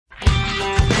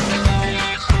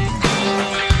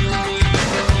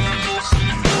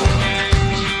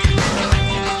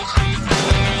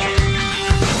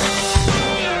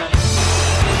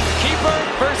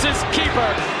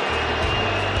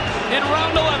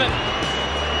Saved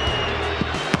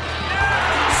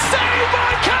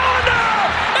by Callender!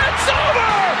 It's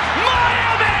over!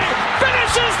 Miami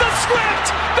finishes the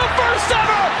script! The first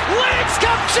ever Leagues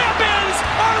Cup champions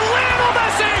are Lionel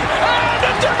Messi and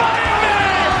Inter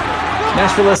Miami!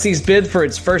 Nashville SC's bid for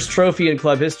its first trophy in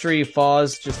club history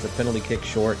falls just a penalty kick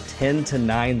short.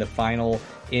 10-9 the final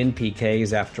in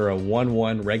PKs after a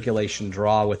 1-1 regulation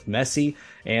draw with Messi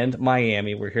and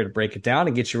Miami. We're here to break it down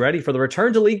and get you ready for the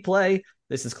return to league play.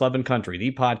 This is Club and Country,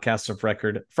 the podcast of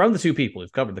record from the two people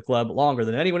who've covered the club longer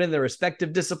than anyone in their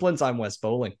respective disciplines. I'm Wes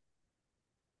Bowling.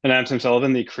 And I'm Tim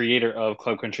Sullivan, the creator of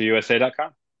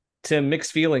ClubCountryUSA.com. Tim,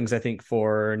 mixed feelings, I think,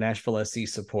 for Nashville SC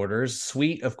supporters.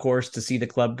 Sweet, of course, to see the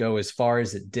club go as far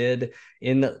as it did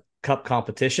in the cup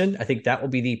competition. I think that will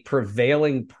be the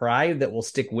prevailing pride that will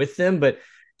stick with them, but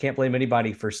can't blame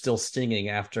anybody for still stinging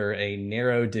after a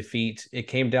narrow defeat. It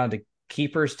came down to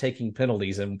keepers taking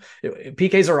penalties, and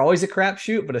PKs are always a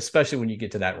crapshoot, but especially when you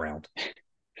get to that round.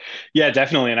 Yeah,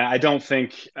 definitely. And I don't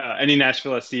think any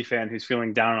Nashville SC fan who's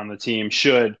feeling down on the team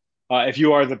should. If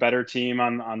you are the better team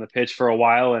on the pitch for a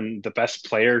while and the best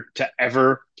player to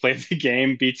ever play the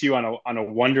game beats you on a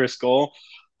wondrous goal,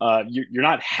 you're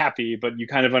not happy, but you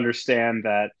kind of understand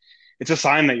that it's a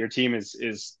sign that your team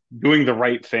is doing the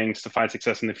right things to find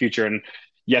success in the future. And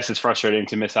yes, it's frustrating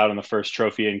to miss out on the first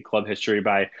trophy in club history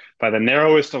by the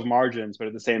narrowest of margins, but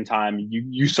at the same time,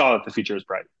 you saw that the future is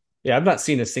bright. Yeah, I've not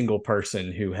seen a single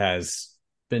person who has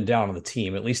been down on the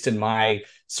team, at least in my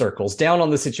circles, down on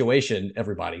the situation.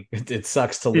 Everybody, it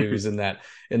sucks to lose in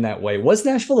that way. Was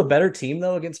Nashville a better team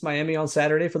though against Miami on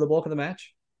Saturday for the bulk of the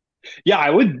match? Yeah, I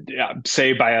would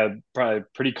say by a probably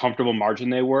pretty comfortable margin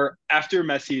they were. After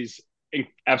Messi's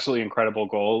absolutely incredible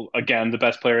goal, again, the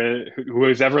best player who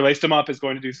has ever laced him up is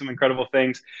going to do some incredible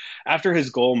things. After his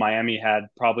goal, Miami had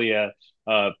probably a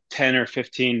 10 or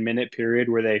 15 minute period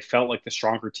where they felt like the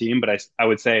stronger team. But I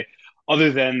would say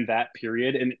other than that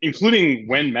period, and including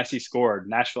when Messi scored,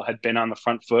 Nashville had been on the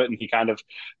front foot and he kind of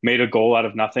made a goal out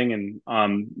of nothing. And,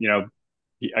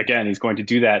 again, he's going to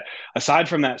do that. Aside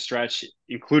from that stretch,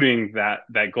 including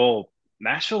that goal,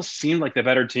 Nashville seemed like the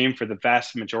better team for the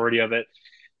vast majority of it.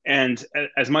 And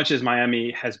as much as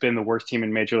Miami has been the worst team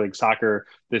in Major League Soccer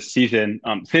this season,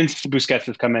 since Busquets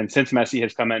has come in, since Messi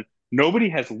has come in, nobody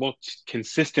has looked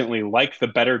consistently like the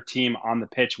better team on the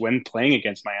pitch when playing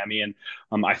against Miami. And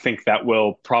I think that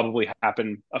will probably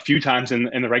happen a few times in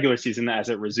the regular season as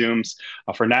it resumes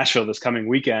for Nashville this coming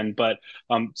weekend. But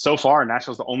so far,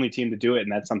 Nashville's the only team to do it,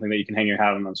 and that's something that you can hang your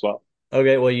hat on as well.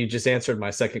 Okay, well, you just answered my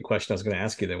second question I was going to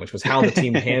ask you then, which was how the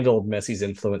team handled Messi's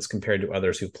influence compared to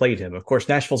others who played him. Of course,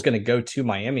 Nashville's going to go to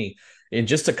Miami in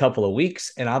just a couple of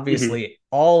weeks, and obviously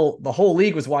the whole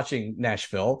league was watching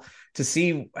Nashville to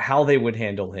see how they would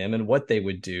handle him and what they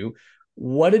would do.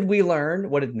 What did we learn?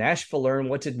 What did Nashville learn?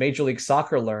 What did Major League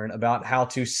Soccer learn about how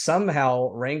to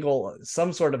somehow wrangle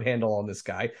some sort of handle on this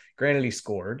guy? Granted, he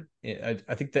scored.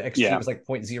 I think the XG was like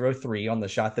 0.03 on the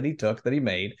shot that he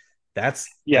made. That's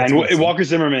and Walker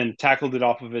Zimmerman tackled it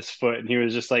off of his foot, and he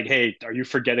was just like, "Hey, are you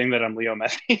forgetting that I'm Leo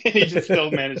Messi?" He just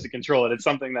still managed to control it. It's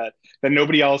something that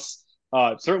nobody else,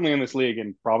 certainly in this league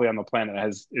and probably on the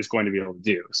planet, is going to be able to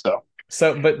do.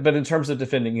 But in terms of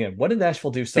defending him, what did Nashville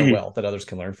do so well that others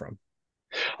can learn from?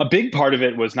 A big part of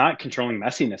it was not controlling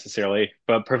Messi necessarily,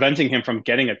 but preventing him from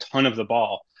getting a ton of the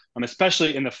ball,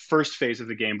 especially in the first phase of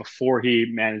the game before he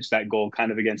managed that goal,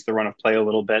 kind of against the run of play a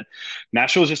little bit.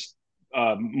 Nashville just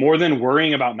more than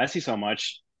worrying about Messi so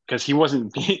much because he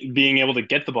wasn't being able to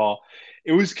get the ball.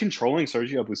 It was controlling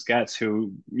Sergio Busquets,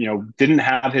 who, didn't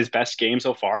have his best game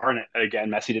so far. And again,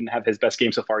 Messi didn't have his best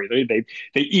game so far either.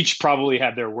 They each probably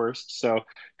had their worst. So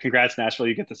congrats, Nashville.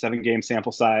 You get the 7-game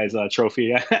sample size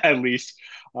trophy at least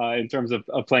in terms of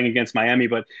playing against Miami.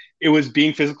 But it was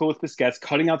being physical with Busquets,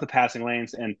 cutting out the passing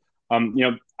lanes. And,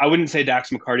 I wouldn't say Dax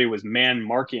McCarty was man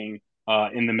marking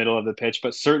in the middle of the pitch,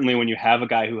 but certainly when you have a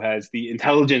guy who has the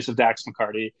intelligence of Dax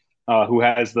McCarty, who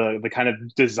has the kind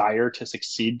of desire to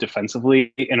succeed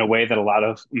defensively in a way that a lot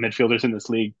of midfielders in this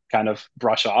league kind of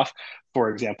brush off. For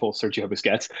example, Sergio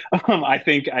Busquets. I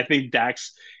think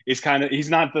Dax is he's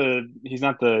not the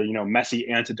Messi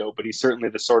antidote, but he's certainly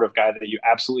the sort of guy that you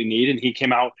absolutely need. And he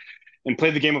came out and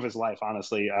played the game of his life,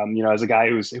 honestly. As a guy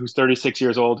who's 36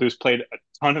 years old, who's played a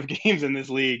ton of games in this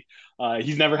league,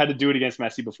 he's never had to do it against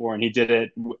Messi before, and he did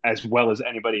it as well as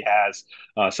anybody has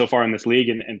so far in this league,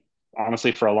 and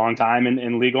honestly for a long time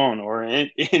in Ligue 1 or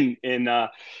in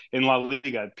La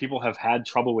Liga. People have had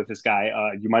trouble with this guy.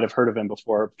 You might have heard of him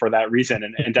before for that reason,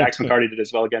 and Dax McCarty did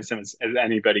as well against him as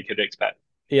anybody could expect.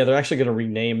 Yeah, they're actually going to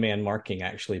rename man marking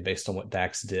actually based on what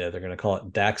Dax did. They're going to call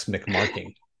it Dax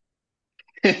McMarking.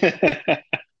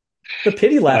 The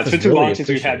pity laugh It's is been too really long since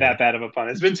we've had that appreciated. bad of a pun.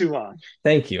 It's been too long.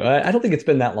 Thank you. I don't think it's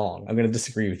been that long. I'm going to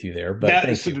disagree with you there, but That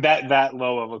thank you. that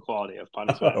low of a quality of pun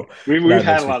is bad. Oh, We've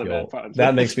had a lot of bad puns.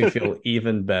 that makes me feel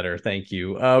even better. Thank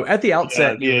you. At the Yeah,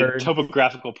 outset, you the heard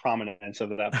topographical prominence of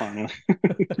that pun.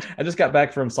 I just got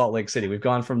back from Salt Lake City. We've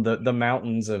gone from the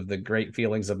mountains of the great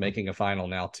feelings of making a final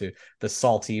now to the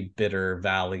salty, bitter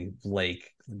valley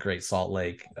lake, Great Salt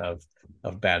Lake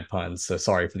of bad puns. So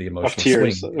sorry for the Of emotional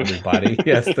tears. swing, everybody.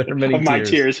 Yes, there are many Of my tears.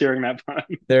 tears hearing that pun.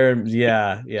 There,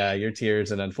 yeah, your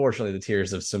tears, and unfortunately, the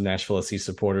tears of some Nashville SC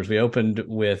supporters. We opened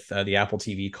with the Apple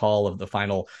TV call of the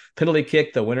final penalty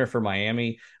kick, the winner for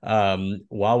Miami.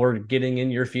 While we're getting in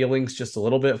your feelings just a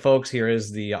little bit, folks, here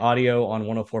is the audio on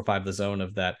 104.5 The Zone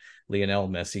of that Lionel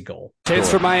Messi goal. Chance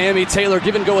for Miami. Taylor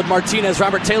give and go with Martinez.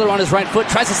 Robert Taylor on his right foot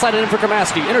tries to slide it in for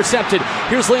Kamaski. Intercepted.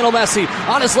 Here's Lionel Messi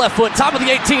on his left foot, top of the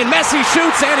 18. Messi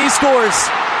shoots and he scores.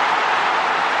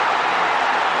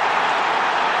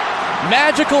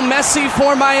 Magical Messi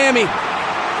for Miami.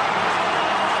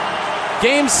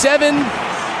 Game 7,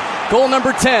 goal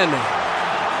number 10.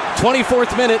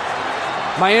 24th minute.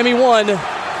 Miami 1,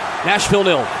 Nashville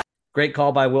 0. Great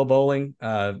call by Will Bowling.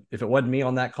 If it wasn't me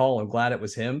on that call, I'm glad it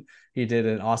was him. He did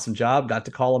an awesome job. Got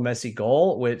to call a Messi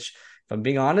goal, which, if I'm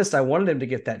being honest, I wanted him to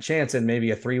get that chance and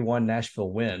maybe a 3-1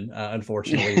 Nashville win.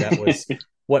 Unfortunately, that was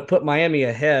what put Miami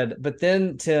ahead. But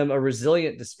then, Tim, a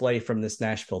resilient display from this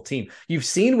Nashville team. You've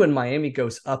seen when Miami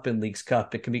goes up in Leagues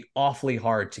Cup, it can be awfully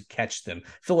hard to catch them.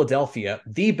 Philadelphia,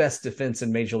 the best defense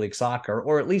in Major League Soccer,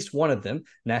 or at least one of them.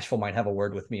 Nashville might have a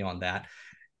word with me on that.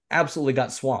 Absolutely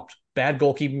got swamped. Bad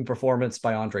goalkeeping performance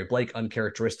by Andre Blake,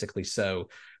 uncharacteristically so.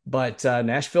 But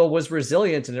Nashville was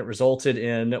resilient, and it resulted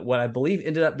in what I believe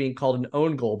ended up being called an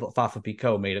own goal, but Fafa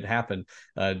Picault made it happen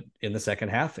in the second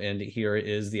half. And here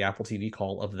is the Apple TV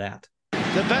call of that.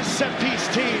 The best set-piece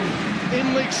team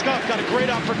in Leagues Cup got a great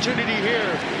opportunity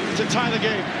here to tie the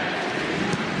game.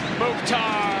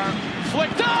 Mukhtar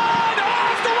flicked on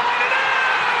off the line and in!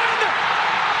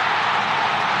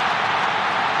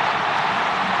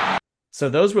 So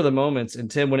those were the moments.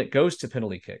 And Tim, when it goes to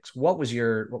penalty kicks, what was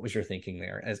your thinking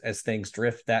there as things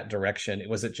drift that direction?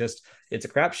 Was it just it's a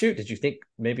crapshoot? Did you think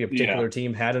maybe a particular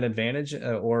team had an advantage,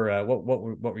 or what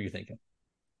were you thinking?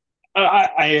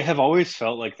 I have always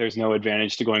felt like there's no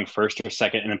advantage to going first or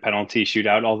second in a penalty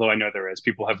shootout, although I know there is.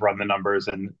 People have run the numbers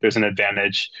and there's an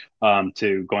advantage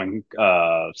to going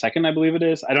second, I believe it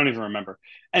is. I don't even remember.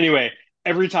 Anyway,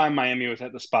 every time Miami was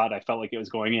at the spot, I felt like it was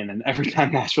going in. And every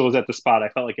time Nashville was at the spot, I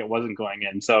felt like it wasn't going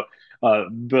in. So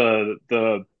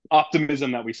the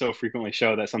optimism that we so frequently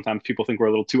show that sometimes people think we're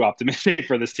a little too optimistic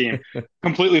for this team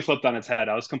completely flipped on its head.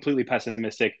 I was completely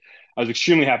pessimistic. I was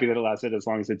extremely happy that it lasted as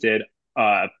long as it did.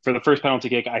 For the first penalty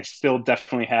kick, I still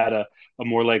definitely had a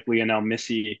more like Lionel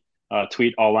Messi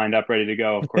tweet all lined up, ready to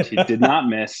go. Of course, he did not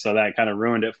miss, so that kind of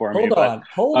ruined it for me.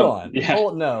 Hold on. Yeah.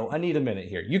 No, I need a minute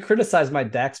here. You criticized my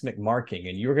Dax McMarking,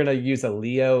 and you were going to use a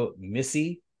Leo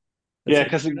Messi. Yeah,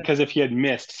 because if he had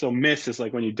missed, so miss is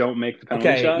like when you don't make the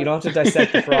penalty shot. You don't have to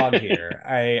dissect the frog here.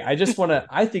 I just want to.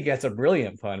 I think that's a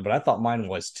brilliant pun, but I thought mine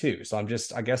was too. So I'm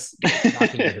just, I guess,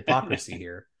 knocking your hypocrisy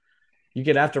here. You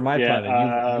get after my pun,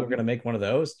 and you were going to make one of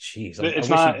those. Jeez, it's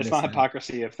not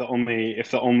hypocrisy if the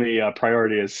only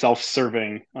priority is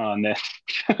self-serving on this.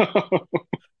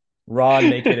 Raw,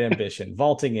 naked ambition,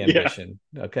 vaulting ambition.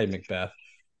 Yeah. Okay, Macbeth.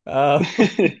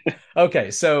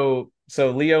 Okay, so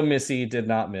Leo Messi did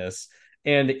not miss,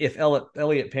 and if Elliot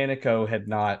Panico had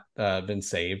not been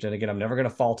saved, and again, I'm never going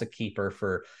to fault a keeper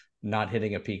for not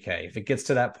hitting a PK. If it gets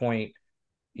to that point,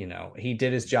 you know, he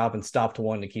did his job and stopped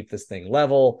one to keep this thing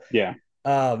level. Yeah.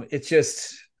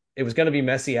 It was going to be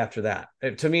messy after that.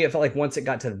 To me, it felt like once it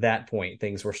got to that point,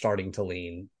 things were starting to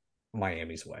lean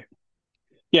Miami's way.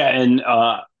 Yeah. And,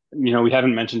 we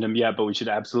haven't mentioned him yet, but we should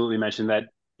absolutely mention that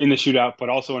in the shootout, but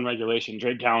also in regulation,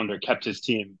 Drake Callender kept his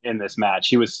team in this match.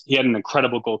 He had an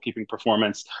incredible goalkeeping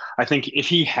performance. I think if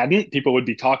he hadn't, people would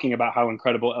be talking about how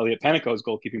incredible Elliot Panico's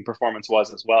goalkeeping performance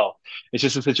was as well. It's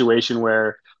just a situation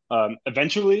where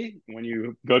eventually, when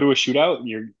you go to a shootout,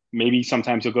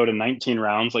 sometimes you'll go to 19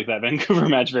 rounds like that Vancouver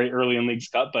match very early in Leagues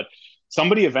Cup, but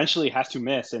somebody eventually has to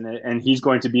miss, and he's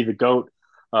going to be the GOAT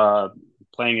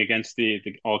playing against the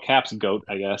all caps GOAT,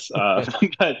 I guess.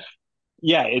 But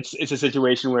yeah, it's a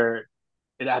situation where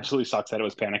it absolutely sucks that it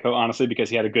was Panico, honestly, because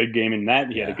he had a good game in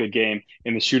net. He had a good game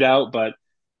in the shootout, but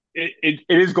it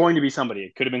is going to be somebody.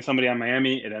 It could have been somebody on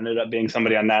Miami. It ended up being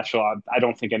somebody on Nashville. I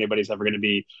don't think anybody's ever going to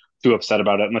be too upset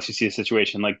about it unless you see a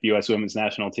situation like the U.S. women's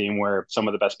national team where some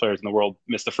of the best players in the world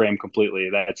missed the frame completely.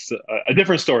 That's a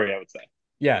different story, I would say.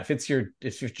 Yeah, if it's your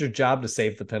job to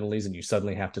save the penalties and you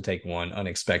suddenly have to take one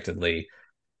unexpectedly,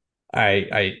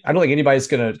 I don't think anybody's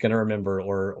gonna remember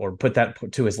or put that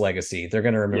to his legacy. They're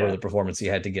gonna remember the performance he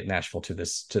had to get Nashville to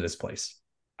this place.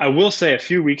 I will say a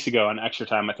few weeks ago on Extra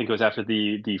Time, I think it was after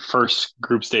the first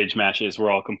group stage matches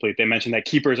were all complete. They mentioned that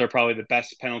keepers are probably the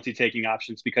best penalty taking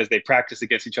options because they practice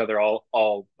against each other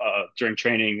all during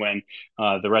training when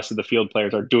the rest of the field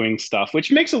players are doing stuff,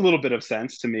 which makes a little bit of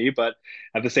sense to me. But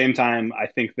at the same time, I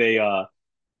think they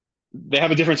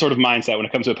have a different sort of mindset when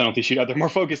it comes to a penalty shootout. They're more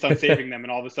focused on saving them,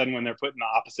 and all of a sudden, when they're put in the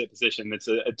opposite position, it's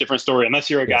a different story.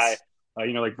 Unless you're a guy,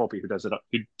 Yes. like Volpe,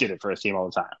 who did it for his team all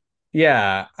the time.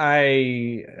 Yeah,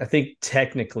 I think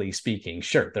technically speaking,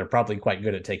 sure, they're probably quite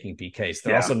good at taking PKs.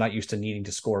 They're Yeah, also not used to needing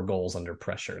to score goals under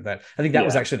pressure. That I think that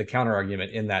was yeah. actually the counter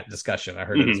argument in that discussion. I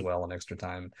heard it as Hmm. well in Extra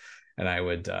Time, and I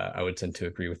would tend to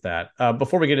agree with that.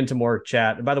 Before we get into more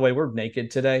chat, and by the way, we're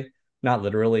naked today, not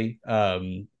literally.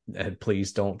 And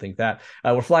please don't think that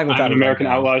we're flying I have without an a American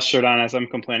rundown. Outlaws shirt on as I'm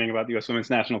complaining about the U.S. Women's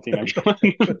National Team.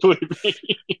 Everyone, believe me.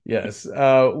 Yes,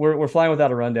 we're flying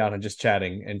without a rundown and just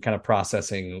chatting and kind of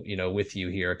processing, with you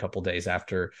here a couple days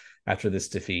after this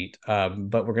defeat.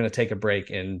 But we're going to take a break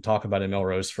and talk about ML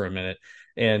Rose for a minute.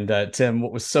 And Tim,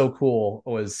 what was so cool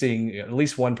was seeing at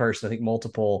least one person, I think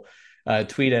multiple,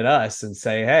 tweet at us and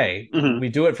say, "Hey, Hmm. we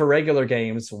do it for regular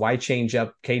games. Why change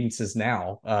up cadences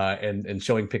now?" And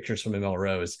showing pictures from ML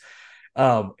Rose.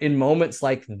 In moments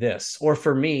like this, or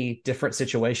for me, different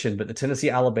situation, but the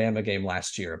Tennessee Alabama game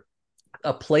last year,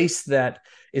 a place that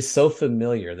is so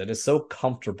familiar, that is so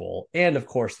comfortable, and of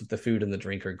course that the food and the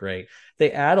drink are great.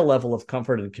 They add a level of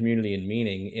comfort and community and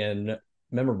meaning in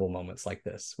memorable moments like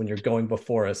this when you're going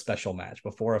before a special match,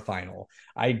 before a final.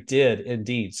 I did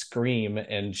indeed scream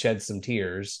and shed some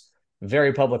tears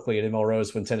very publicly at ML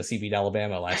Rose when Tennessee beat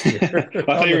Alabama last year. I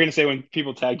thought On you were the going to say when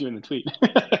people tagged you in the tweet.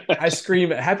 I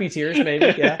scream happy tears, maybe,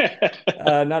 yeah.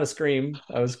 Not a scream.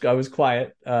 I was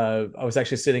quiet. I was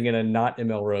actually sitting in a not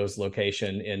ML Rose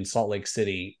location in Salt Lake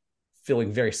City,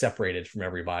 feeling very separated from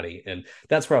everybody, and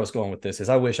that's where I was going with this. Is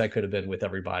I wish I could have been with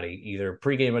everybody, either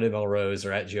pregame at ML Rose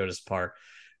or at Geodis Park,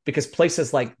 because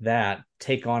places like that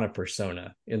take on a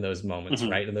persona in those moments, Hmm.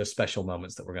 right? In those special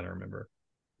moments that we're going to remember.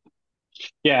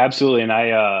 Yeah, absolutely. And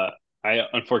I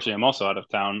unfortunately am also out of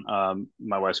town.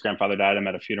 My wife's grandfather died. I'm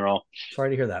at a funeral.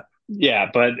 Sorry to hear that. Yeah,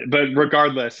 but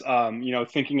regardless,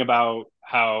 thinking about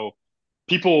how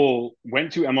people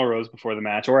went to ML Rose before the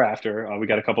match or after. We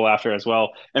got a couple after as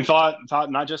well, and thought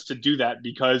not just to do that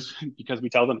because because we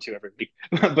tell them to every week,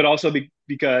 but also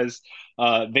because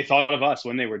they thought of us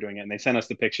when they were doing it, and they sent us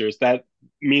the pictures. That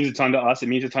means a ton to us. It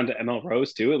means a ton to ML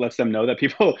Rose too. It lets them know that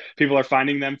people are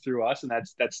finding them through us, and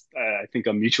that's I think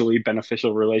a mutually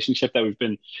beneficial relationship that we've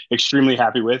been extremely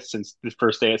happy with since the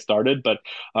first day it started. But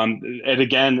and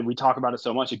again, we talk about it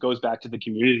so much. It goes back to the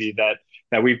community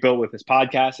that we've built with this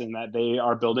podcast and that they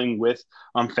are building with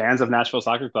fans of Nashville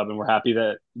Soccer Club. And we're happy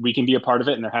that we can be a part of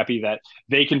it. And they're happy that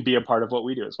they can be a part of what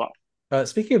we do as well.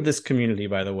 Speaking of this community,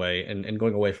 by the way, and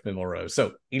going away from ML Rose.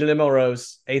 So Eden ML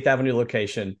Rose, 8th Avenue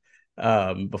location,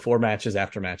 before matches,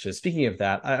 after matches. Speaking of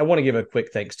that, I want to give a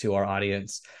quick thanks to our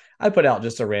audience. I put out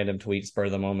just a random tweet spur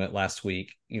of the moment last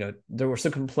week. There were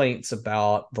some complaints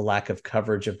about the lack of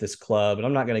coverage of this club, and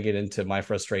I'm not going to get into my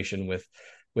frustration with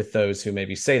those who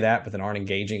maybe say that, but then aren't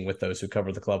engaging with those who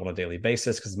cover the club on a daily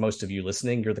basis. Because most of you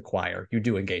listening, you're the choir. You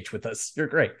do engage with us. You're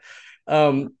great.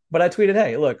 But I tweeted,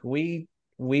 "Hey, look,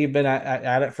 we've been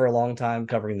at it for a long time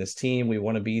covering this team. We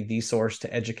want to be the source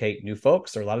to educate new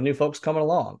folks. There are a lot of new folks coming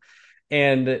along,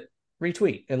 and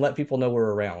retweet and let people know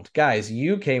we're around. Guys,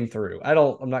 you came through. I'm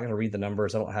not going to read the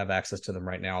numbers. I don't have access to them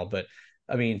right now, but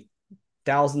I mean,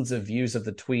 thousands of views of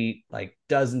the tweet, like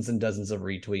dozens and dozens of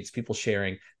retweets, people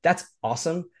sharing. That's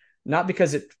awesome. Not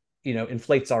because it,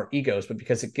 inflates our egos, but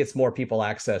because it gets more people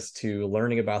access to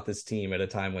learning about this team at a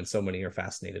time when so many are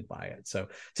fascinated by it. So,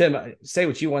 Tim, say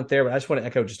what you want there, but I just want to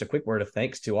echo just a quick word of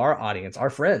thanks to our audience, our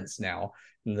friends now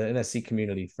in the NSC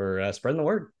community for spreading the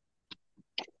word.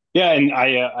 Yeah, and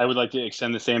I would like to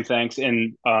extend the same thanks.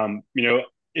 And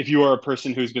if you are a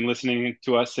person who's been listening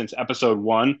to us since episode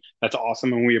one, that's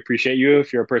awesome, and we appreciate you.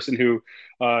 If you're a person who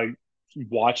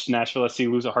watched Nashville SC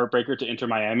lose a heartbreaker to Inter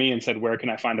Miami and said, "Where can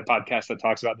I find a podcast that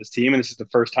talks about this team?" and this is the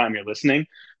first time you're listening,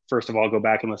 first of all, go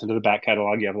back and listen to the back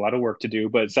catalog. You have a lot of work to do.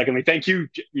 But secondly, thank you,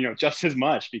 just as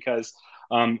much because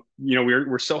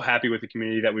we're so happy with the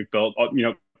community that we've built.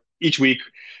 Each week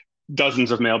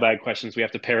dozens of mailbag questions. We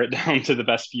have to pare it down to the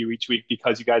best few each week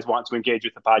because you guys want to engage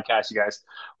with the podcast. You guys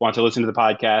want to listen to the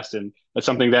podcast. And that's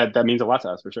something that means a lot to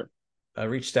us for sure. I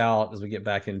reached out as we get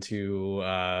back into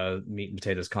meat and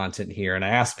potatoes content here. And I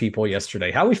asked people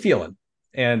yesterday, how are we feeling?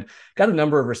 And got a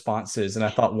number of responses. And I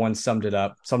thought one summed it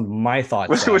up. Some of my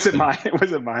thoughts. Was it mine?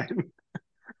 Was it mine?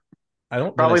 I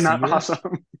don't. Did I Probably see not yours?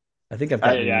 awesome. I think I've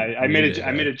got you I made muted.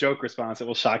 I made a joke response. It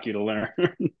will shock you to learn.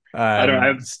 I don't.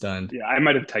 I'm stunned. I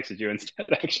might have texted you instead.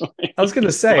 Actually, I was going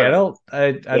to say, but I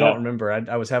yeah. don't remember.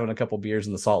 I was having a couple beers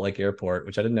in the Salt Lake airport,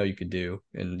 which I didn't know you could do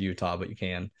in Utah, but you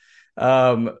can.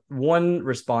 One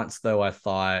response though, I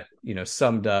thought,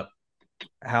 summed up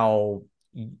how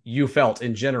you felt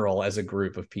in general as a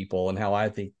group of people and how I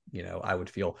think, I would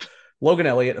feel. Logan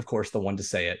Elliott, of course, the one to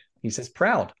say it. He says,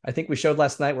 proud. I think we showed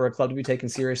last night we're a club to be taken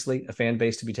seriously, a fan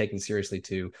base to be taken seriously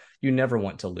too. You never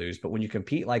want to lose, but when you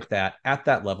compete like that at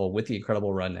that level with the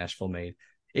incredible run Nashville made,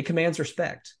 it commands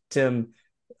respect. Tim,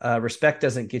 respect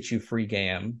doesn't get you free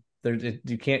gam.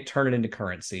 You can't turn it into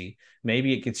currency.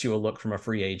 Maybe it gets you a look from a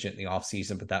free agent in the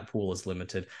offseason, but that pool is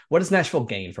limited. What does Nashville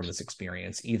gain from this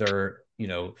experience? Either,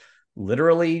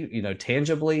 literally,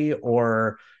 tangibly,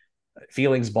 or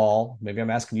feelings ball. Maybe I'm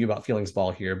asking you about feelings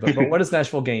ball here, but what does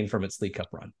Nashville gain from its League Cup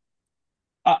run?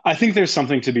 I think there's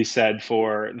something to be said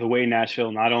for the way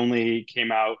Nashville not only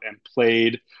came out and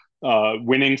played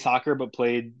winning soccer, but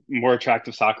played more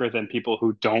attractive soccer than people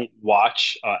who don't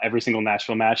watch every single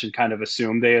Nashville match and kind of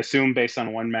assume. They assume based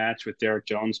on one match with Derek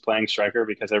Jones playing striker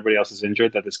because everybody else is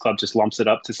injured that this club just lumps it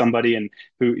up to somebody and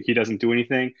who he doesn't do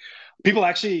anything. People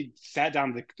actually sat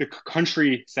down, the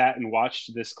country sat and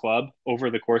watched this club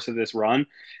over the course of this run.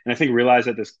 And I think realized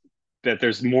that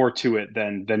there's more to it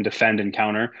than defend and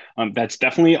counter. That's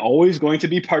definitely always going to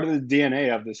be part of the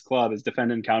DNA of this club is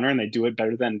defend and counter, and they do it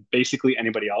better than basically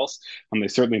anybody else. They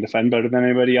certainly defend better than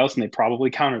anybody else, and they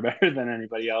probably counter better than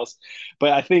anybody else.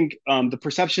 But I think the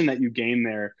perception that you gain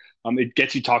there, it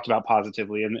gets you talked about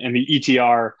positively, and the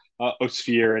ETR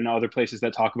Osphere and other places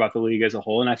that talk about the league as a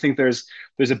whole. And I think there's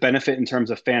a benefit in terms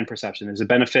of fan perception. There's a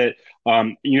benefit,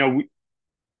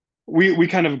 we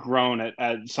kind of grown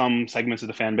at some segments of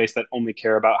the fan base that only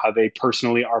care about how they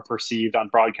personally are perceived on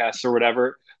broadcasts or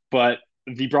whatever. But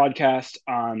the broadcast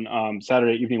on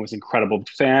Saturday evening was incredible.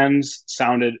 Fans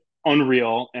sounded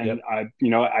unreal, and Yep.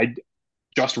 I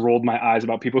just rolled my eyes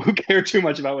about people who care too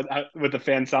much about what the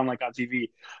fans sound like on TV.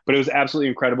 But it was absolutely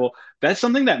incredible. That's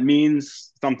something that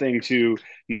means something to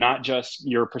not just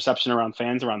your perception around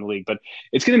fans around the league, but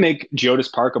it's going to make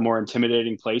Geodis Park a more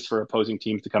intimidating place for opposing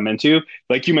teams to come into.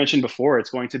 Like you mentioned before, it's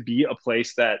going to be a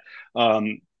place that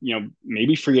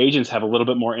maybe free agents have a little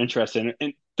bit more interest in.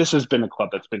 And this has been a club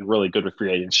that's been really good with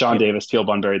free agents. Sean Davis, Teal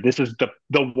Bunbury. This is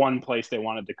the one place they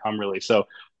wanted to come, really. So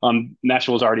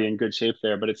Nashville is already in good shape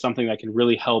there, but it's something that can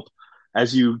really help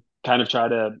as you kind of try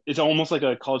to. It's almost like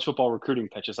a college football recruiting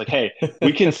pitch. It's like, hey,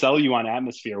 we can sell you on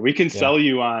atmosphere. We can sell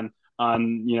you on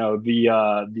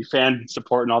the fan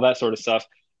support and all that sort of stuff.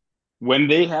 When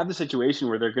they have the situation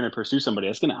where they're going to pursue somebody,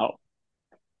 that's going to help.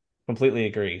 Completely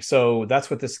agree. So that's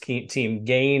what this team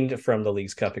gained from the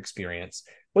Leagues Cup experience.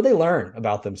 What they learn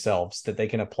about themselves that they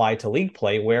can apply to league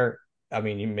play where,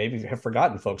 you maybe have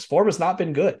forgotten, folks, form has not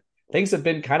been good. Things have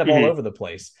been kind of all over the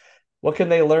place. What can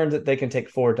they learn that they can take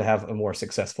forward to have a more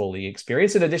successful league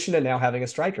experience, in addition to now having a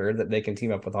striker that they can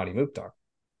team up with Hany Mukhtar?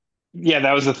 Yeah,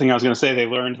 that was the thing I was going to say. They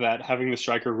learned that having the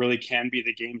striker really can be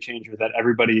the game changer that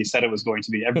everybody said it was going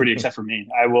to be. Everybody except for me.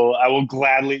 I will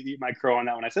gladly eat my crow on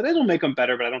that one. I said it'll make them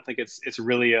better, but I don't think it's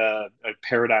really a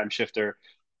paradigm shifter.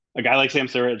 A guy like Sam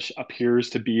Surridge appears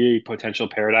to be a potential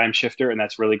paradigm shifter, and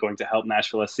that's really going to help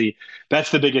Nashville SC.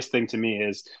 That's the biggest thing to me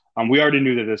is we already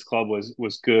knew that this club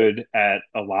was good at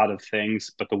a lot of things,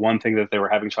 but the one thing that they were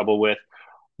having trouble with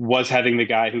was having the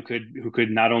guy who could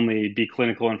not only be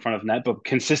clinical in front of net, but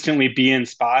consistently be in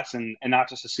spots and not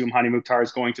just assume Hany Mukhtar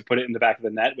is going to put it in the back of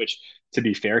the net, which, to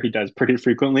be fair, he does pretty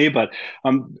frequently. But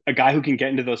a guy who can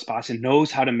get into those spots and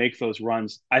knows how to make those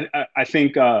runs. I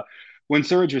think when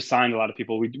Surridge was signed, a lot of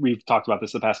people, we've talked about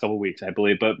this the past couple of weeks, I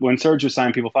believe, but when Surridge was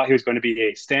signed, people thought he was going to be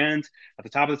a stand at the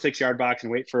top of the 6-yard box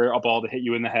and wait for a ball to hit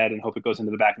you in the head and hope it goes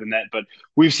into the back of the net. But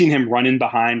we've seen him run in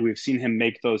behind. We've seen him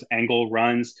make those angle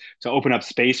runs to open up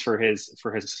space for his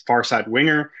far side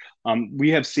winger. We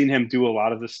have seen him do a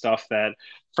lot of the stuff that,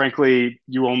 frankly,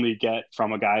 you only get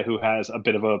from a guy who has a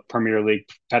bit of a Premier League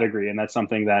pedigree. And that's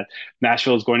something that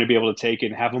Nashville is going to be able to take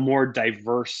and have a more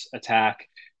diverse attack.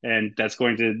 And that's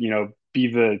going to, be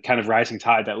the kind of rising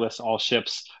tide that lifts all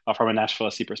ships from a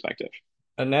Nashville SC perspective.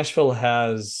 Nashville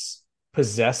has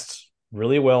possessed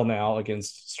really well now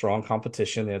against strong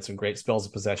competition. They had some great spells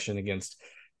of possession against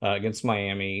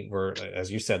Miami, where,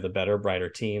 as you said, the better, brighter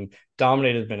team.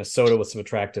 Dominated Minnesota with some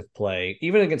attractive play.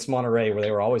 Even against Monterrey, where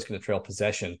they were always going to trail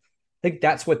possession. I think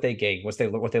that's what they gained, what they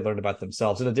learned about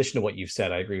themselves. In addition to what you've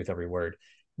said, I agree with every word.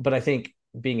 But I think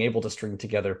being able to string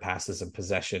together passes and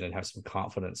possession and have some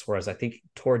confidence. Whereas I think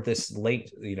toward this late,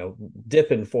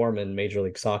 dip in form in Major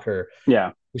League Soccer,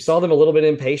 yeah, we saw them a little bit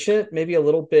impatient, maybe a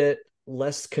little bit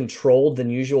less controlled than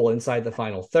usual inside the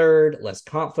final third, less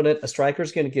confident. A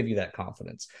striker's going to give you that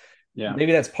confidence. Yeah.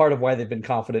 Maybe that's part of why they've been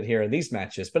confident here in these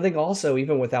matches. But I think also,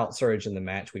 even without Surge in the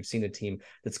match, we've seen a team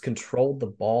that's controlled the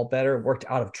ball better, worked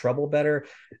out of trouble better.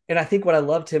 And I think what I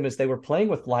loved him is they were playing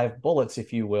with live bullets,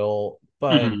 if you will,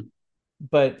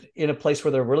 but in a place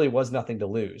where there really was nothing to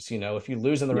lose. If you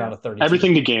lose in the round of 32,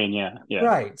 everything to gain. Yeah.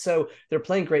 Right. So they're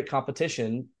playing great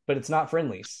competition, but it's not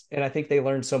friendlies. And I think they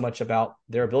learned so much about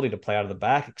their ability to play out of the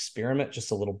back, experiment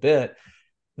just a little bit,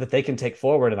 that they can take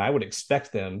forward. And I would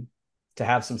expect them to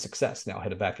have some success now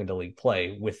headed back into league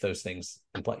play with those things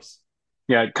in place.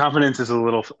 Yeah, confidence is a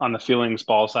little on the feelings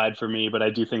ball side for me, but I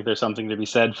do think there's something to be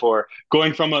said for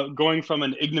going from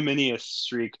an ignominious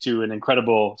streak to an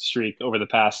incredible streak over the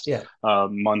past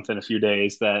month and a few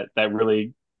days. That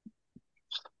really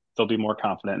they'll be more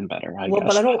confident and better. I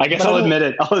guess I'll admit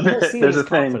it. There's a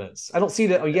confidence. I don't see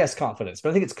that. Oh, yes, confidence, but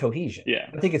I think it's cohesion. Yeah,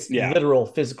 I think it's literal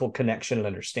physical connection and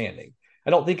understanding. I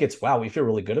don't think it's, wow, we feel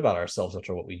really good about ourselves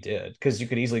after what we did, because you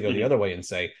could easily go the other way and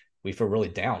say, we feel really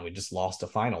down. We just lost a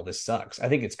final. This sucks. I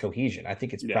think it's cohesion. I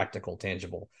think it's practical,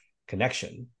 tangible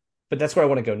connection. But that's where I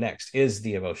want to go next, is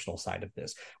the emotional side of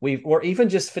this. Or even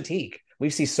just fatigue.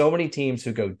 We see so many teams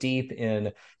who go deep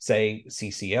in, say,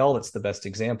 CCL, that's the best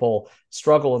example,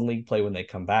 struggle in league play when they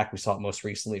come back. We saw it most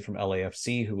recently from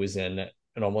LAFC, who was in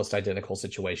an almost identical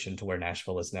situation to where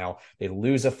Nashville is now. They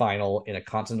lose a final in a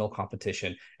continental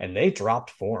competition, and they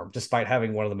dropped form despite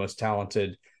having one of the most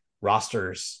talented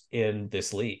rosters in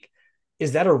this league.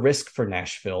 Is that a risk for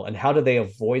Nashville? And how do they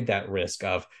avoid that risk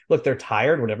of, look, they're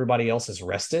tired when everybody else is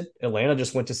rested? Atlanta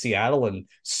just went to Seattle and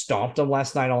stomped them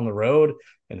last night on the road,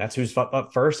 and that's who's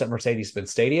up first at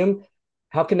Mercedes-Benz Stadium.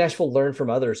 How can Nashville learn from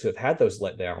others who have had those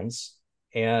letdowns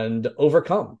and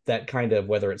overcome that kind of,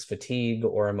 whether it's fatigue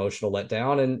or emotional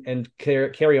letdown, and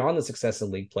carry on the success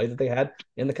in league play that they had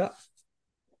in the Cup?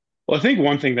 Well, I think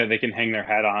one thing that they can hang their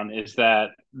hat on is that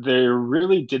they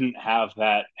really didn't have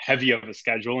that heavy of a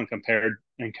schedule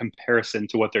in comparison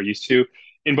to what they're used to.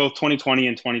 In both 2020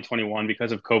 and 2021,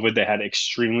 because of COVID, they had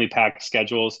extremely packed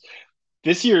schedules.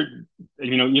 This year,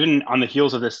 even on the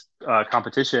heels of this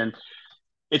competition,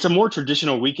 it's a more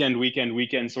traditional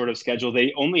weekend sort of schedule.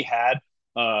 They only had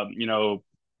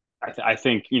I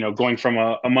think going from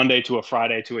a Monday to a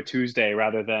Friday to a Tuesday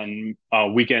rather than a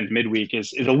weekend midweek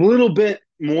is a little bit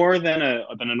more than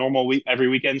a normal week every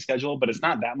weekend schedule, but it's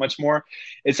not that much more.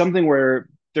 It's something where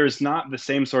there's not the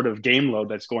same sort of game load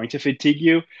that's going to fatigue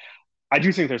you. I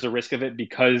do think there's a risk of it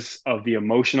because of the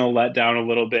emotional letdown a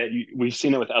little bit. We've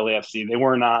seen it with LAFC. They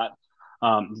were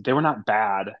not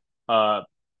bad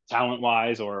talent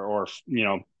wise or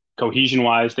cohesion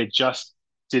wise. They just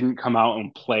didn't come out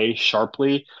and play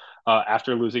sharply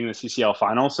after losing the CCL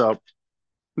final. So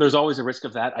there's always a risk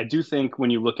of that. I do think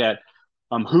when you look at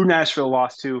who Nashville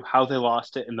lost to, how they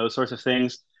lost it, and those sorts of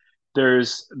things,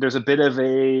 there's a bit of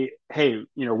a, hey,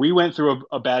 we went through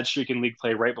a bad streak in league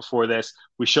play right before this.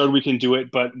 We showed we can do it,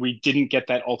 but we didn't get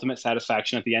that ultimate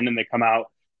satisfaction at the end, and they come out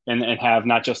and have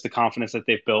not just the confidence that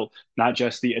they've built, not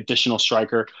just the additional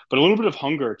striker, but a little bit of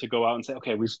hunger to go out and say,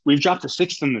 okay, we've dropped to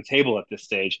sixth in the table at this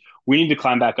stage. We need to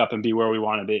climb back up and be where we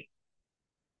want to be.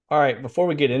 All right, before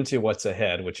we get into what's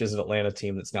ahead, which is an Atlanta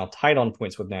team that's now tied on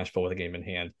points with Nashville with a game in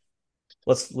hand,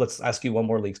 let's ask you one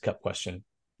more Leagues Cup question.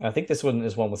 And I think this one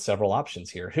is one with several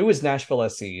options here. Who is Nashville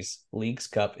SC's Leagues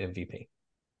Cup MVP?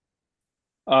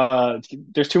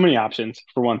 There's too many options,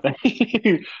 for one thing.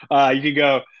 You could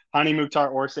go Hani Mukhtar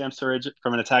or Sam Surridge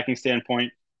from an attacking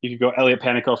standpoint. You could go Elliot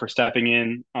Panico for stepping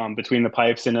in between the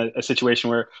pipes in a situation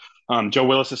where Joe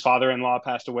Willis's father-in-law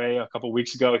passed away a couple of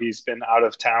weeks ago. He's been out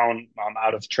of town,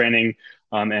 out of training,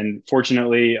 and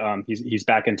fortunately, he's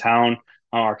back in town.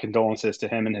 Our condolences to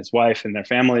him and his wife and their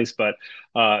families. But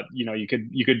you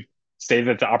could say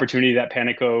that the opportunity that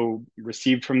Panico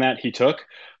received from that he took.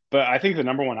 But I think the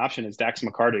number one option is Dax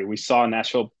McCarty. We saw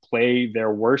Nashville play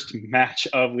their worst match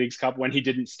of Leagues Cup when he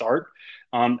didn't start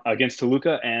against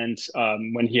Toluca, and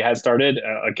when he had started,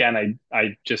 again,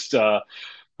 I just got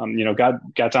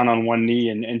down on one knee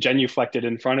and genuflected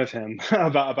in front of him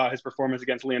about his performance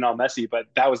against Lionel Messi. But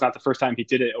that was not the first time he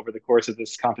did it over the course of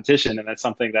this competition, and that's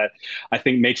something that I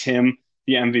think makes him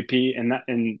the MVP.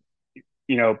 And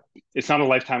it's not a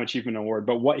lifetime achievement award,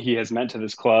 but what he has meant to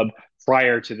this club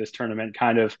prior to this tournament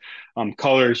kind of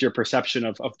colors your perception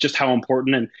of just how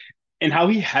important and how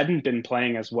he hadn't been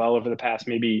playing as well over the past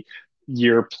maybe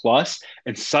year plus.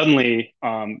 And suddenly,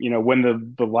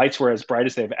 when the lights were as bright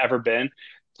as they've ever been,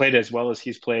 played as well as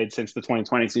he's played since the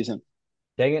 2020 season.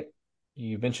 Dang it.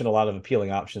 You mentioned a lot of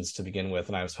appealing options to begin with,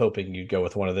 and I was hoping you'd go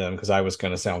with one of them because I was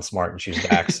going to sound smart and choose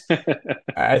Dax.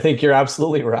 I think you're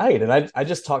absolutely right. And I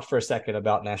just talked for a second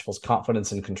about Nashville's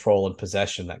confidence and control and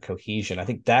possession, that cohesion. I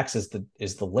think Dax is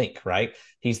the link, right?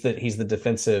 He's the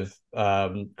defensive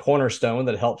cornerstone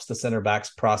that helps the center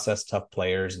backs process tough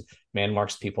players and man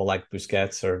marks people like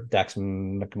Busquets or Dax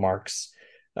McMarks.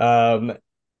 Yeah,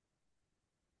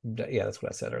 that's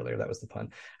what I said earlier. That was the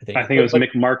pun. I think it was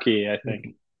McMarkey, I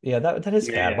think. Yeah, that is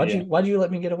bad. Yeah. Why'd you let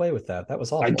me get away with that? That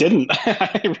was awful. I didn't.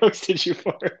 I roasted you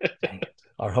for it. Dang it.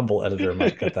 Our humble editor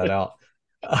might cut that out.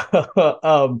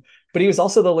 But he was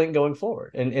also the link going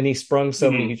forward, and he sprung so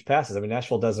many huge passes. I mean,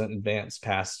 Nashville doesn't advance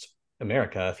past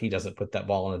America if he doesn't put that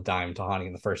ball on a dime to Hani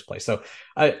in the first place. So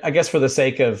I guess for the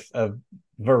sake of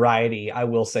variety, I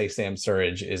will say Sam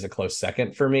Surridge is a close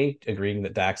second for me, agreeing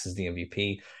that Dax is the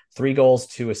MVP. 3 goals,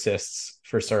 2 assists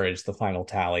for Surridge, the final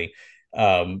tally.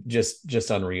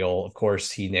 Just unreal. Of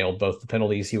course, he nailed both the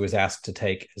penalties he was asked to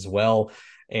take as well.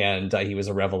 And he was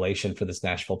a revelation for this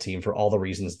Nashville team for all the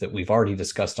reasons that we've already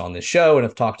discussed on this show and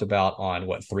have talked about on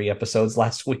 3 episodes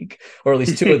last week, or at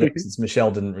least 2 of them, since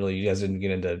Michelle you guys didn't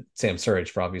get into Sam Surridge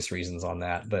for obvious reasons on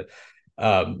that. But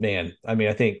man, I mean,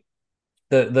 I think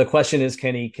the question is,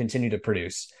 can he continue to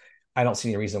produce? I don't see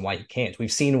any reason why he can't.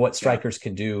 We've seen what strikers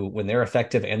can do when they're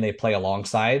effective and they play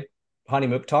alongside Hani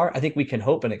Mukhtar. I think we can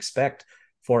hope and expect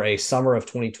for a summer of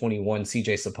 2021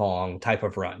 CJ Sapong type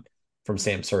of run from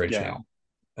Sam Surridge now.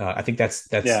 I think that's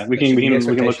we can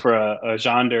look for a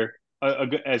Jonder,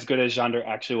 as good as Jonder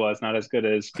actually was, not as good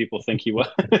as people think he was.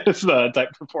 The type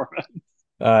performance.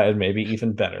 And maybe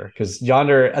even better, because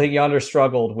I think Yonder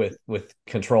struggled with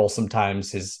control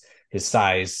sometimes. His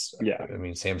size, I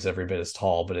mean, Sam's every bit as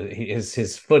tall, but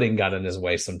his footing got in his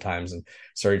way sometimes, and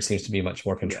Surridge seems to be much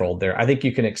more controlled there. I think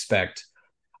you can expect.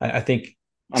 I think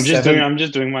I'm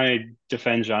just doing my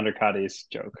defend Jonder Cadiz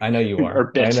joke. I know you are.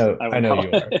 Or bit, I know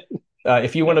you are.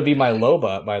 If you want to be my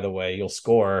Loba, by the way, you'll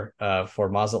score for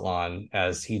Mazatlan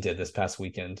as he did this past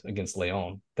weekend against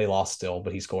Leon. They lost still,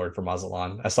 but he scored for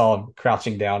Mazatlan. I saw him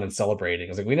crouching down and celebrating.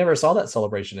 I was like, we never saw that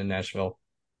celebration in Nashville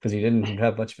because he didn't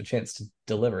have much of a chance to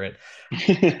deliver it.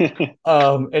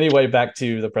 Anyway, back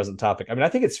to the present topic. I mean, I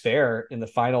think it's fair in the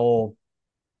final,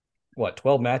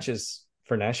 12 matches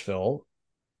for Nashville.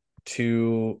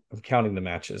 I'm counting the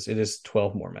matches. It is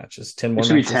 12 more matches. 10 more. It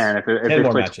should matches. Be 10 if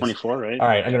it plays 24, right? All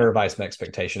right, I'm going to revise my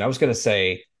expectation. I was going to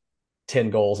say 10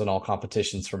 goals in all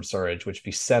competitions from Surridge, which would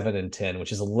be 7 and 10,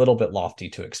 which is a little bit lofty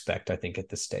to expect, I think, at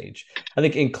this stage. I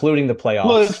think including the playoffs.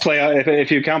 Well, it's if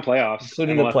you count playoffs.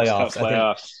 Including the playoffs.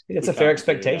 I think it's a fair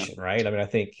expectation, right? I mean, I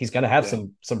think he's going to have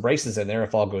some braces in there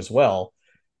if all goes well.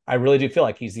 I really do feel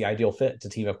like he's the ideal fit to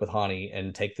team up with Hani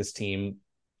and take this team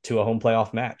to a home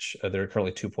playoff match. They're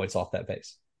currently 2 points off that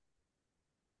base.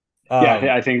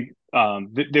 I think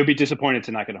they'll be disappointed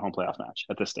to not get a home playoff match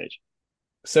at this stage.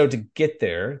 So to get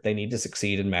there, they need to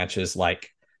succeed in matches like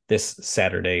this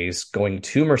Saturday's going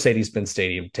to Mercedes-Benz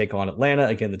Stadium, take on Atlanta.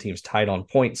 Again, the team's tied on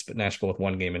points, but Nashville with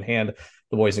 1 game in hand.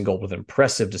 The boys in gold with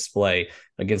impressive display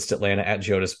against Atlanta at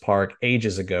Geodis Park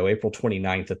ages ago, April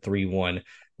 29th, a 3-1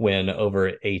 win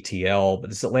over ATL.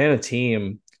 But this Atlanta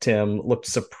team, Tim, looked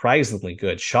surprisingly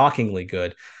good, shockingly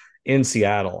good in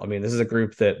Seattle. I mean, this is a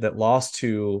group that lost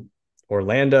to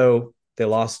Orlando. They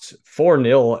lost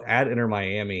 4-0 at Inter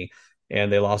Miami, and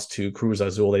they lost to Cruz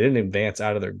Azul. They didn't advance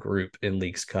out of their group in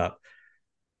Leagues Cup.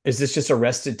 Is this just a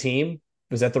rested team?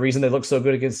 Was that the reason they looked so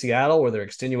good against Seattle? Were there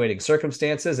extenuating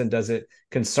circumstances? And does it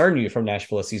concern you from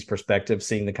Nashville SC's perspective,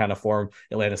 seeing the kind of form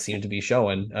Atlanta seemed to be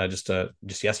showing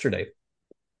just yesterday?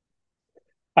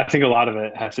 I think a lot of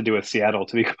it has to do with Seattle,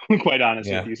 to be quite honest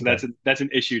with you. So that's an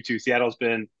issue too. Seattle's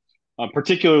been,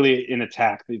 particularly in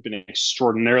attack, they've been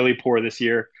extraordinarily poor this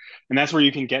year, and that's where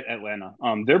you can get Atlanta.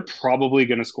 They're probably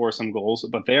going to score some goals,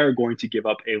 but they are going to give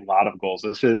up a lot of goals.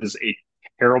 This is a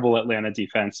terrible Atlanta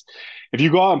defense. If you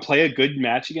go out and play a good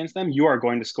match against them, you are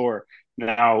going to score.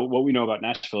 Now, what we know about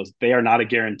Nashville is they are not a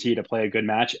guarantee to play a good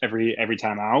match every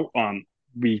time out.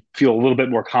 We feel a little bit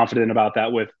more confident about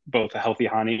that with both a healthy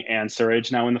Hani and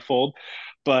Surridge now in the fold.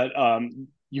 But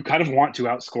you kind of want to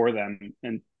outscore them.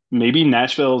 And maybe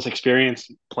Nashville's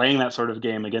experience playing that sort of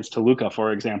game against Toluca,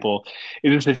 for example,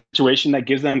 is a situation that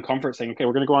gives them comfort saying, okay,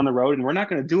 we're going to go on the road and we're not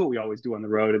going to do what we always do on the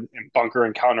road and bunker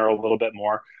and counter a little bit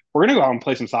more. we're going to go out and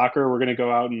play some soccer. We're going to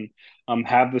go out and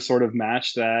have the sort of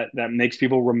match that makes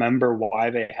people remember why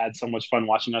they had so much fun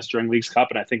watching us during Leagues Cup.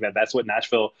 And I think that that's what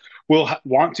Nashville will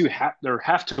want to have or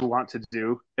have to want to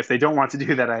do. If they don't want to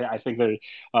do that, I think they're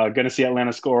going to see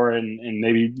Atlanta score and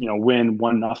maybe win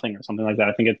 1-0 or something like that.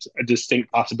 I think it's a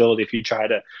distinct possibility if you try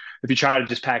to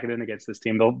just pack it in against this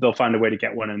team, they'll find a way to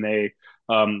get one, and they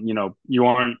you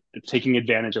aren't taking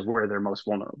advantage of where they're most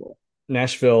vulnerable.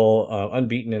 Nashville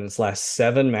unbeaten in its last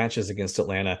 7 matches against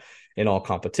Atlanta in all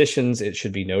competitions. It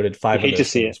should be noted 5 of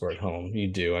those games were at home. You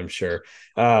do, I'm sure.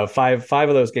 Five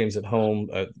of those games at home.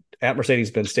 At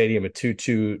Mercedes-Benz Stadium, a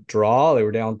 2-2 draw. They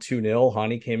were down 2-0.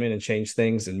 Hani came in and changed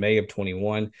things in May of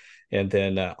 21. And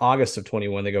then August of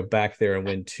 21, they go back there and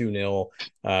win 2-0.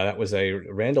 That was a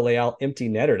Randall Leal empty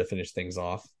netter to finish things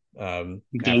off.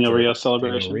 Daniel Rios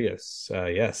celebration. Daniel Rios,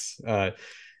 yes.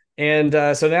 And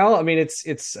so now, I mean,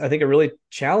 it's I think a really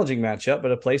challenging matchup,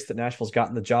 but a place that Nashville's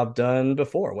gotten the job done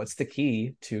before. What's the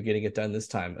key to getting it done this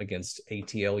time against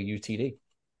ATL UTD?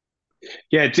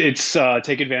 Yeah, it's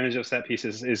take advantage of set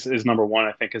pieces is number one,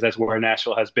 I think, because that's where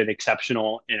Nashville has been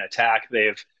exceptional in attack.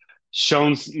 They've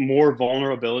shown more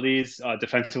vulnerabilities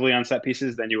defensively on set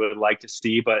pieces than you would like to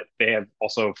see, but they have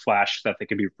also flashed that they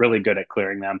can be really good at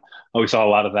clearing them. We saw a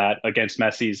lot of that against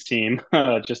Messi's team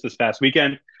just this past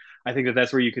weekend. I think that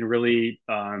that's where you can really,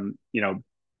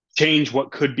 change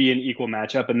what could be an equal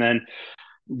matchup. And then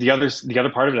the other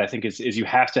part of it, I think, is you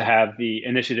have to have the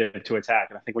initiative to attack.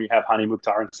 And I think when you have Hani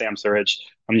Mukhtar and Sam Surridge,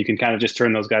 you can kind of just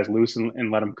turn those guys loose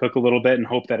and let them cook a little bit and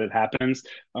hope that it happens.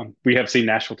 We have seen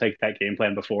Nashville take that game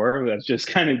plan before. That's just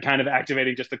kind of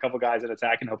activating just a couple guys in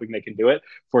attack and hoping they can do it.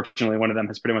 Fortunately, one of them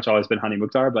has pretty much always been Hani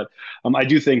Mukhtar. But I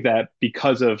do think that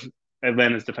because of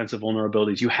Atlanta's defensive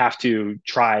vulnerabilities, you have to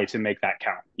try to make that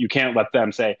count. You can't let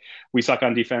them say, we suck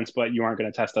on defense, but you aren't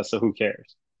going to test us, so who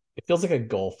cares? It feels like a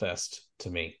goal fest to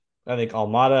me. I think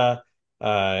Almada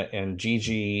and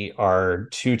Gigi are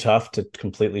too tough to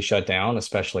completely shut down,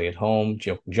 especially at home.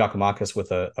 Giacomakis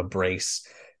with a brace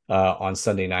on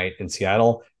Sunday night in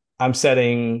Seattle.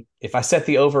 If I set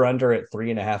the over-under at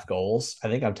 3.5 goals, I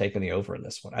think I'm taking the over in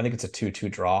this one. I think it's a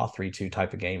 2-2 draw, 3-2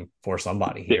 type of game for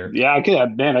somebody here. Yeah, I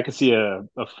could see a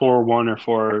 4-1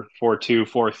 or 4-2,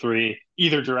 4-3,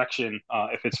 either direction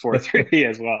if it's 4-3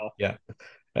 as well. Yeah.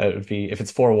 It would be, if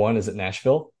it's 4-1, is it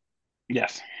Nashville?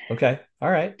 Yes. Okay. All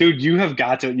right. Dude, you've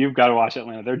got to watch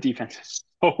Atlanta. Their defense is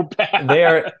so bad. They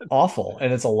are awful,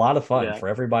 and it's a lot of fun for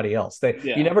everybody else.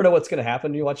 You never know what's going to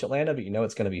happen when you watch Atlanta, but you know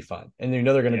it's going to be fun. And you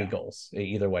know they're going to be goals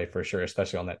either way for sure,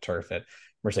 especially on that turf at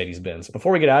Mercedes-Benz.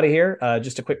 Before we get out of here,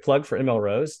 just a quick plug for ML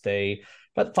Rose.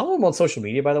 But follow them on social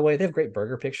media, by the way. They have great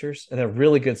burger pictures, and they're a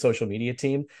really good social media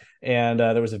team. And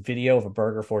there was a video of a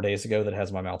burger 4 days ago that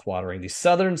has my mouth watering. The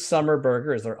Southern Summer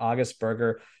Burger is their August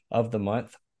burger of the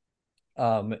month.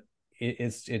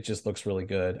 It just looks really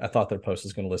good. I thought their post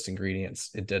was going to list ingredients.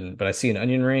 It didn't, but I see an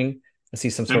onion ring. I see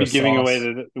some sort of giving sauce.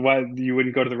 Away why you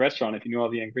wouldn't go to the restaurant if you knew all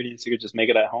the ingredients. You could just make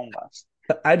it at home, Wes.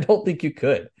 I don't think you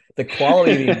could. The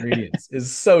quality of the ingredients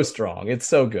is so strong. It's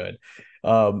so good.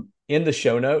 In the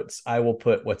show notes, I will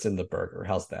put what's in the burger.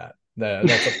 How's that?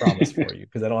 That's a promise for you,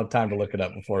 because I don't have time to look it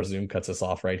up before Zoom cuts us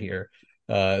off right here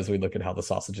as we look at how the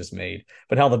sausage is made.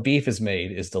 But how the beef is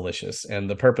made is delicious. And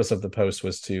the purpose of the post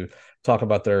was to talk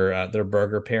about their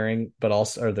burger pairing, but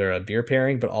also or their beer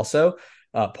pairing, but also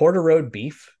Porter Road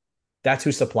beef. That's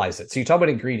who supplies it. So you talk about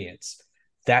ingredients.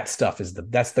 That stuff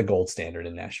that's the gold standard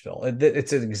in Nashville.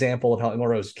 It's an example of how ML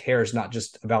Rose cares not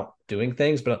just about doing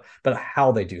things, but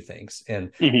how they do things.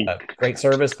 And great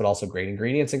service, but also great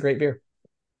ingredients and great beer.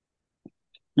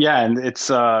 Yeah, and it's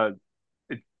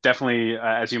definitely,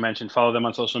 as you mentioned, follow them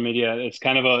on social media. It's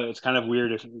kind of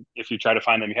weird if you try to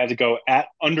find them. You have to go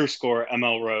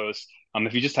 @_ML Rose.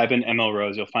 If you just type in ML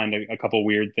Rose, you'll find a couple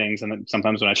weird things. And then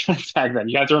sometimes when I try to tag them,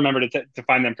 you have to remember to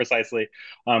find them precisely.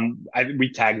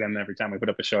 We tag them every time we put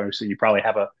up a show, so you probably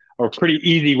have a pretty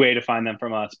easy way to find them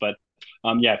from us. But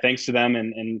thanks to them,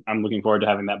 and I'm looking forward to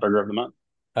having that burger of the month.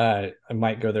 I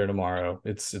might go there tomorrow.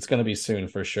 It's going to be soon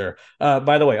for sure.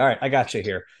 By the way, all right, I got you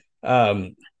here.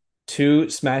 2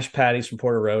 smashed patties from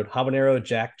Porter Road, habanero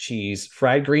jack cheese,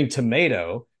 fried green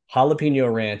tomato,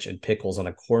 jalapeno ranch, and pickles on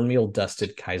a cornmeal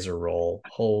dusted Kaiser roll.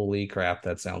 Holy crap,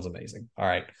 that sounds amazing. All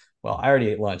right. Well, I already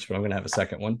ate lunch, but I'm going to have a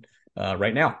second one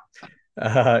right now.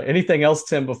 Anything else,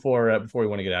 Tim, before we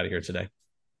want to get out of here today?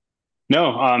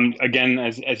 No. Again,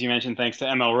 as you mentioned, thanks to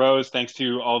ML Rose. Thanks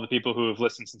to all the people who have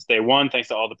listened since day one. Thanks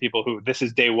to all the people who this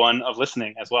is day one of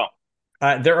listening as well.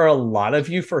 There are a lot of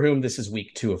you for whom this is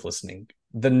week 2 of listening.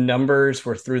 The numbers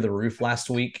were through the roof last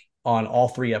week on all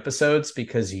 3 episodes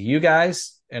because you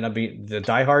guys, and I mean the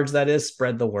diehards, that is,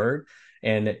 spread the word.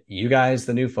 And you guys,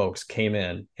 the new folks, came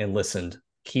in and listened.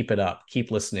 Keep it up. Keep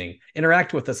listening.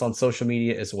 Interact with us on social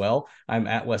media as well. I'm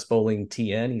at West Bowling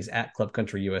TN. He's at Club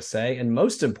Country USA. And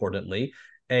most importantly,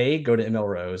 A, go to ML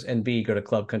Rose, and B, go to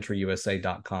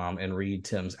clubcountryusa.com and read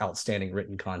Tim's outstanding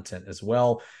written content as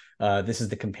well. This is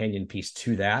the companion piece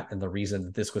to that. And the reason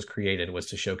that this was created was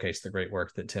to showcase the great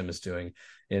work that Tim is doing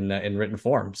in written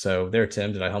form. So there,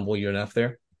 Tim, did I humble you enough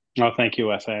there? Oh, thank you,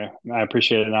 Wes. I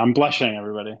appreciate it. I'm blushing,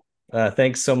 everybody.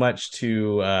 Thanks so much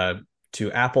to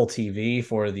Apple TV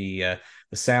for the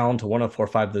sound, to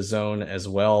 104.5 The Zone as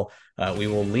well. We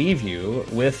will leave you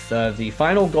with the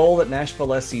final goal that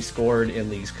Nashville SC scored in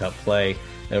Leagues Cup play,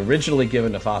 originally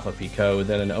given to Fafa Picault,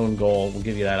 then an own goal. We'll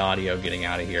give you that audio getting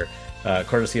out of here,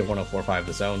 courtesy of 104.5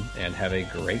 The Zone, and have a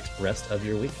great rest of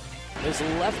your week. His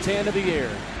left hand in the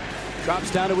air,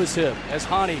 drops down to his hip as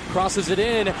Hani crosses it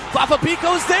in. Fafa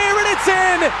Picault's there, and it's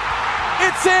in!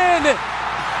 It's in!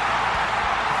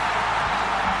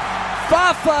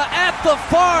 Fafa at the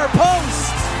far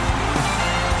post,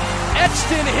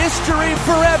 etched in history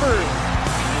forever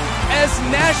as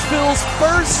Nashville's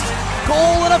first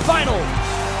goal in a final.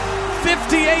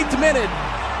 58th minute,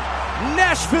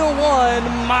 Nashville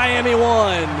 1, Miami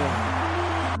 1.